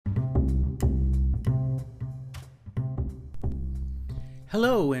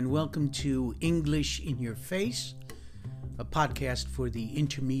Hello and welcome to English in Your Face, a podcast for the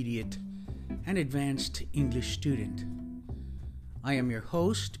intermediate and advanced English student. I am your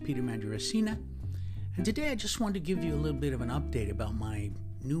host, Peter Mandrasina, and today I just want to give you a little bit of an update about my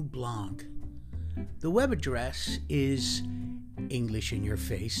new blog. The web address is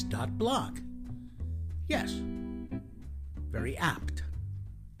englishinyourface.blog. Yes, very apt.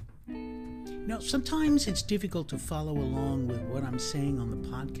 Now, sometimes it's difficult to follow along with what I'm saying on the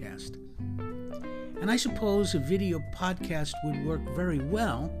podcast. And I suppose a video podcast would work very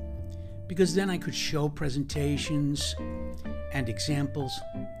well because then I could show presentations and examples.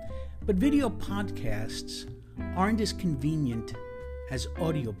 But video podcasts aren't as convenient as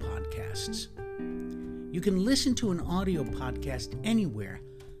audio podcasts. You can listen to an audio podcast anywhere,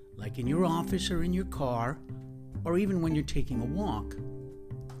 like in your office or in your car, or even when you're taking a walk.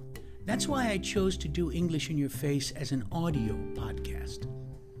 That's why I chose to do English in Your Face as an audio podcast.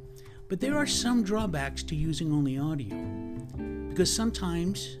 But there are some drawbacks to using only audio, because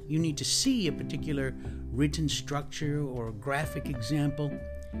sometimes you need to see a particular written structure or a graphic example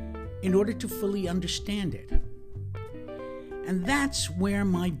in order to fully understand it. And that's where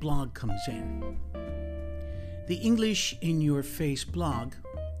my blog comes in. The English in Your Face blog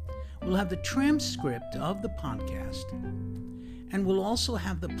will have the transcript of the podcast, and we'll also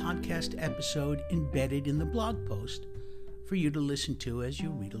have the podcast episode embedded in the blog post for you to listen to as you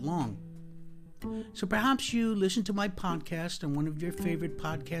read along. So perhaps you listen to my podcast on one of your favorite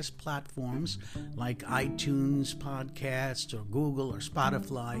podcast platforms like iTunes Podcasts or Google or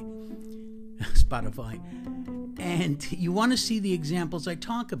Spotify, and you want to see the examples I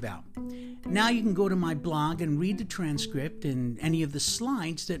talk about. Now you can go to my blog and read the transcript and any of the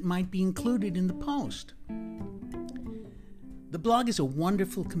slides that might be included in the post. The blog is a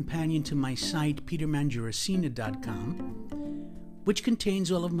wonderful companion to my site, petermandrasina.com, which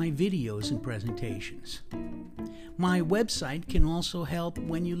contains all of my videos and presentations. My website can also help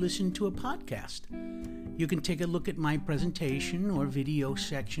when you listen to a podcast. You can take a look at my presentation or video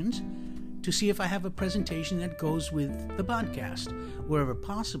sections to see if I have a presentation that goes with the podcast. Wherever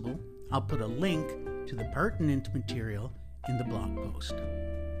possible, I'll put a link to the pertinent material in the blog post.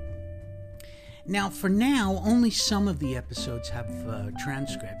 Now, for now, only some of the episodes have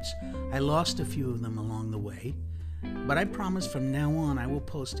transcripts. I lost a few of them along the way, but I promise from now on I will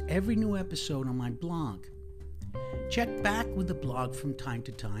post every new episode on my blog. Check back with the blog from time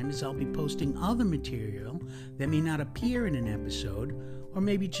to time, as I'll be posting other material that may not appear in an episode, or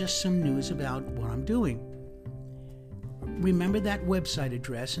maybe just some news about what I'm doing. Remember that website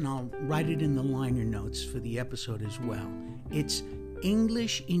address, and I'll write it in the liner notes for the episode as well. It's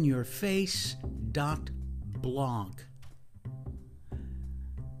englishinyourface.blog.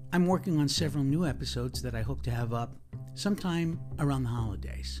 I'm working on several new episodes that I hope to have up sometime around the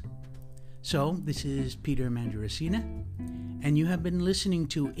holidays. So, this is Peter Mandrasina, and you have been listening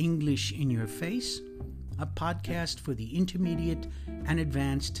to English in Your Face, a podcast for the intermediate and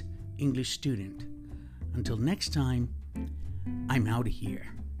advanced English student. Until next time, I'm out of here.